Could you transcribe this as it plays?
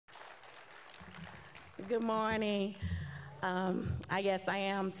Good morning. I guess I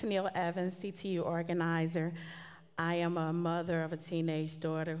am Tennille Evans, CTU organizer. I am a mother of a teenage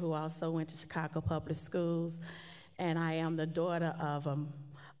daughter who also went to Chicago Public Schools, and I am the daughter of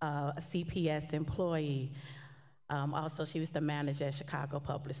a CPS employee. Also, she was the manager at Chicago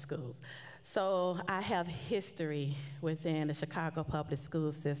Public Schools. So I have history within the Chicago Public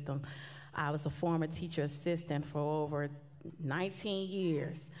School system. I was a former teacher assistant for over 19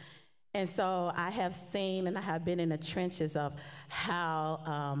 years. And so I have seen and I have been in the trenches of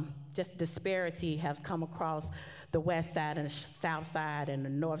how just disparity has come across the west side and the south side and the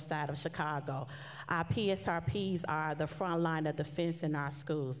north side of Chicago. Our PSRPs are the front line of defense in our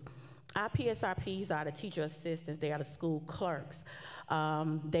schools. Our PSRPs are the teacher assistants, they are the school clerks.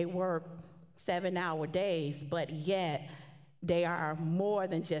 They work 7-hour days, but yet they are more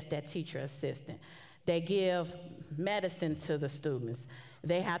than just that teacher assistant. They give medicine to the students.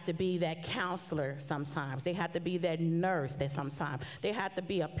 They have to be that counselor sometimes. They have to be that nurse that sometimes. They have to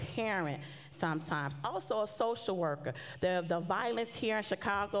be a parent sometimes. Also a social worker. The violence here in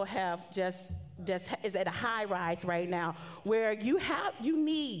Chicago have just is at a high rise right now, where you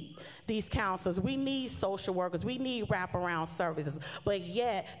need these counselors. We need social workers. We need wraparound services. But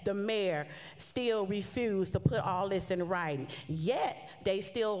yet the mayor still refused to put all this in writing. Yet they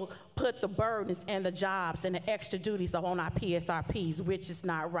still put the burdens and the jobs and the extra duties on our PSRPs, which is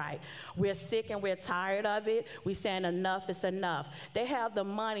not right. We're sick and we're tired of it. We're saying enough is enough. They have the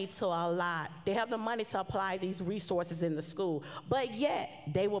money to allot. They have the money to apply these resources in the school, but yet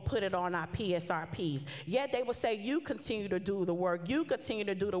they will put it on our PSRPs. Yet they will say, you continue to do the work. You continue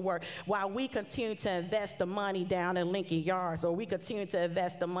to do the work while we continue to invest the money down in Lincoln Yards, or we continue to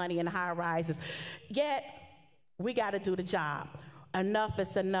invest the money in high rises. Yet we got to do the job. Enough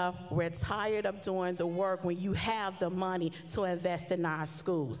is enough. We're tired of doing the work when you have the money to invest in our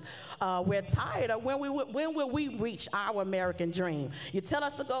schools. We're tired of when will we reach our American dream? You tell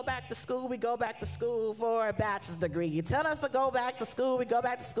us to go back to school, we go back to school for a bachelor's degree. You tell us to go back to school, we go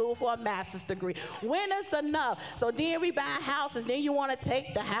back to school for a master's degree. When is enough? So then we buy houses, then you want to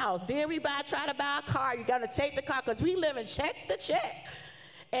take the house. Then we try to buy a car, you got to take the car because we live in check to check.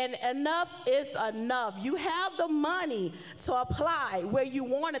 And enough is enough. You have the money to apply where you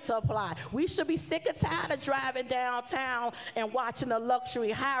want it to apply. We should be sick and tired of driving downtown and watching the luxury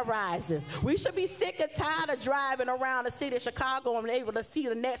high-rises. We should be sick and tired of driving around the city of Chicago and able to see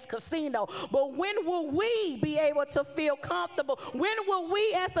the next casino. But when will we be able to feel comfortable? When will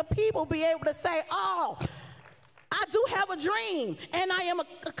we as a people be able to say, oh, I do have a dream, and I am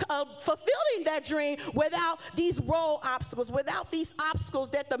fulfilling that dream without these road obstacles, without these obstacles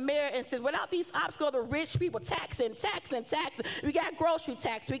that the mayor insists, without these obstacles the rich people taxing. We got grocery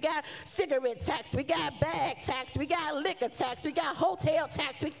tax, we got cigarette tax, we got bag tax, we got liquor tax, we got hotel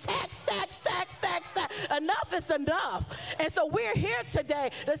tax, we tax. Enough is enough. And so we're here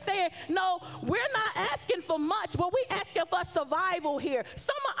today to say, no, we're not asking for much, but we're asking for survival here.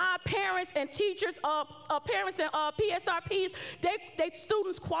 Some of our parents and teachers, parents and PSRPs, they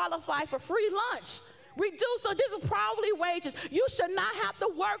students qualify for free lunch. Reduced or disallowances wages. You should not have to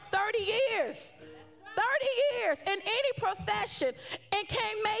work 30 years. 30 years in any profession and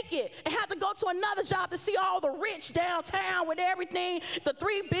can't make it and have to go to another job to see all the rich downtown with everything, the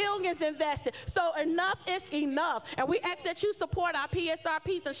 $3 billion invested. So enough is enough. And we ask that you support our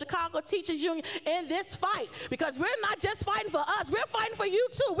PSRPs and Chicago Teachers Union in this fight, because we're not just fighting for us, we're fighting for you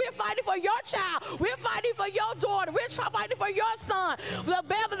too. We're fighting for your child. We're fighting for your daughter. We're fighting for your son, the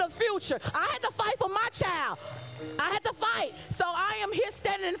better the future. I had to fight for my child. I had to fight. So I am here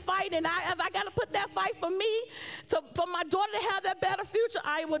standing and fighting. If I got to put that fight for me, for my daughter to have that better future,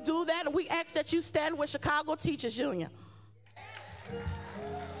 I will do that. And we ask that you stand with Chicago Teachers Union.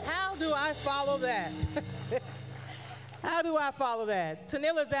 How do I follow that? How do I follow that?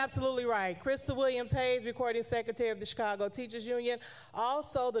 Tennille is absolutely right. Crystal Williams Hayes, recording secretary of the Chicago Teachers Union,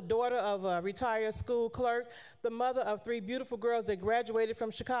 also the daughter of a retired school clerk, the mother of 3 beautiful girls that graduated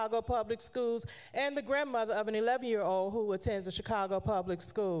from Chicago Public Schools, and the grandmother of an 11-year-old who attends a Chicago Public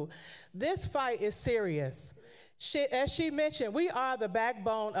School. This fight is serious. As she mentioned, we are the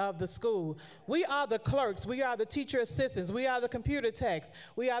backbone of the school. We are the clerks. We are the teacher assistants. We are the computer techs.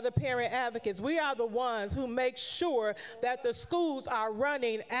 We are the parent advocates. We are the ones who make sure that the schools are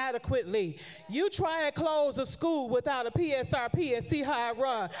running adequately. You try and close a school without a PSRP and see how it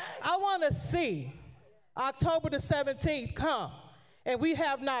runs. I want to see October the 17th come and we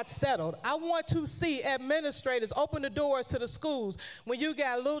have not settled. I want to see administrators open the doors to the schools when you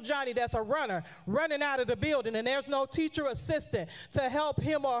got little Johnny that's a runner running out of the building and there's no teacher assistant to help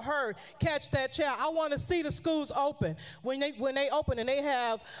him or her catch that child. I want to see the schools open. When they open and they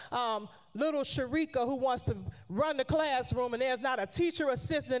have little Sharika who wants to run the classroom and there's not a teacher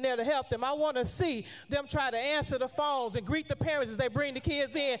assistant there to help them. I want to see them try to answer the phones and greet the parents as they bring the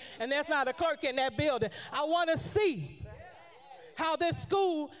kids in and there's not a clerk in that building. I want to see how this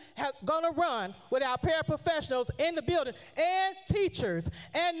school is going to run without paraprofessionals in the building and teachers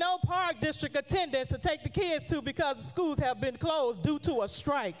and no park district attendants to take the kids to because the schools have been closed due to a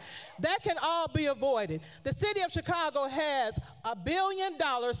strike. That can all be avoided. The city of Chicago has $1 billion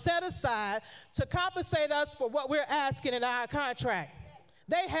set aside to compensate us for what we're asking in our contract.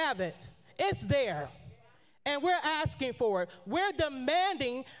 They have it. It's there. And we're asking for it. We're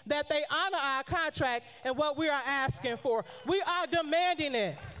demanding that they honor our contract and what we are asking for. We are demanding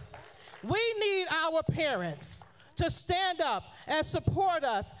it. We need our parents to stand up and support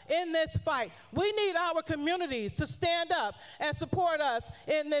us in this fight. We need our communities to stand up and support us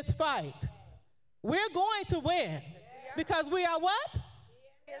in this fight. We're going to win because we are what?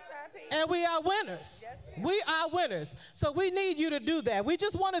 And we are winners. We are winners. So we need you to do that. We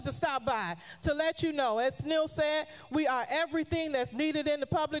just wanted to stop by to let you know, as Neil said, we are everything that's needed in the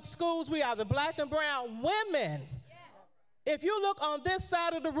public schools. We are the black and brown women. If you look on this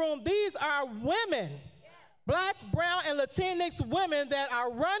side of the room, these are women, black, brown, and Latinx women that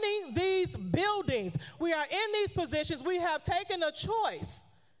are running these buildings. We are in these positions. We have taken a choice.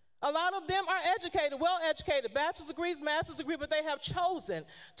 A lot of them are educated, well-educated, bachelor's degrees, master's degree, but they have chosen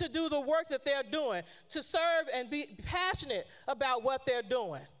to do the work that they're doing, to serve and be passionate about what they're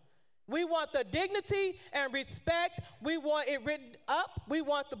doing. We want the dignity and respect. We want it written up. We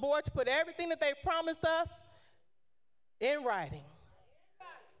want the board to put everything that they've promised us in writing.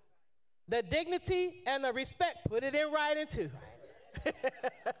 The dignity and the respect, put it in writing too.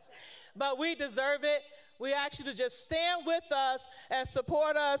 But we deserve it. We ask you to just stand with us and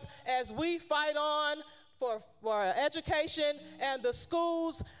support us as we fight on for education and the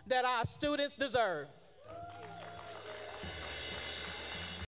schools that our students deserve.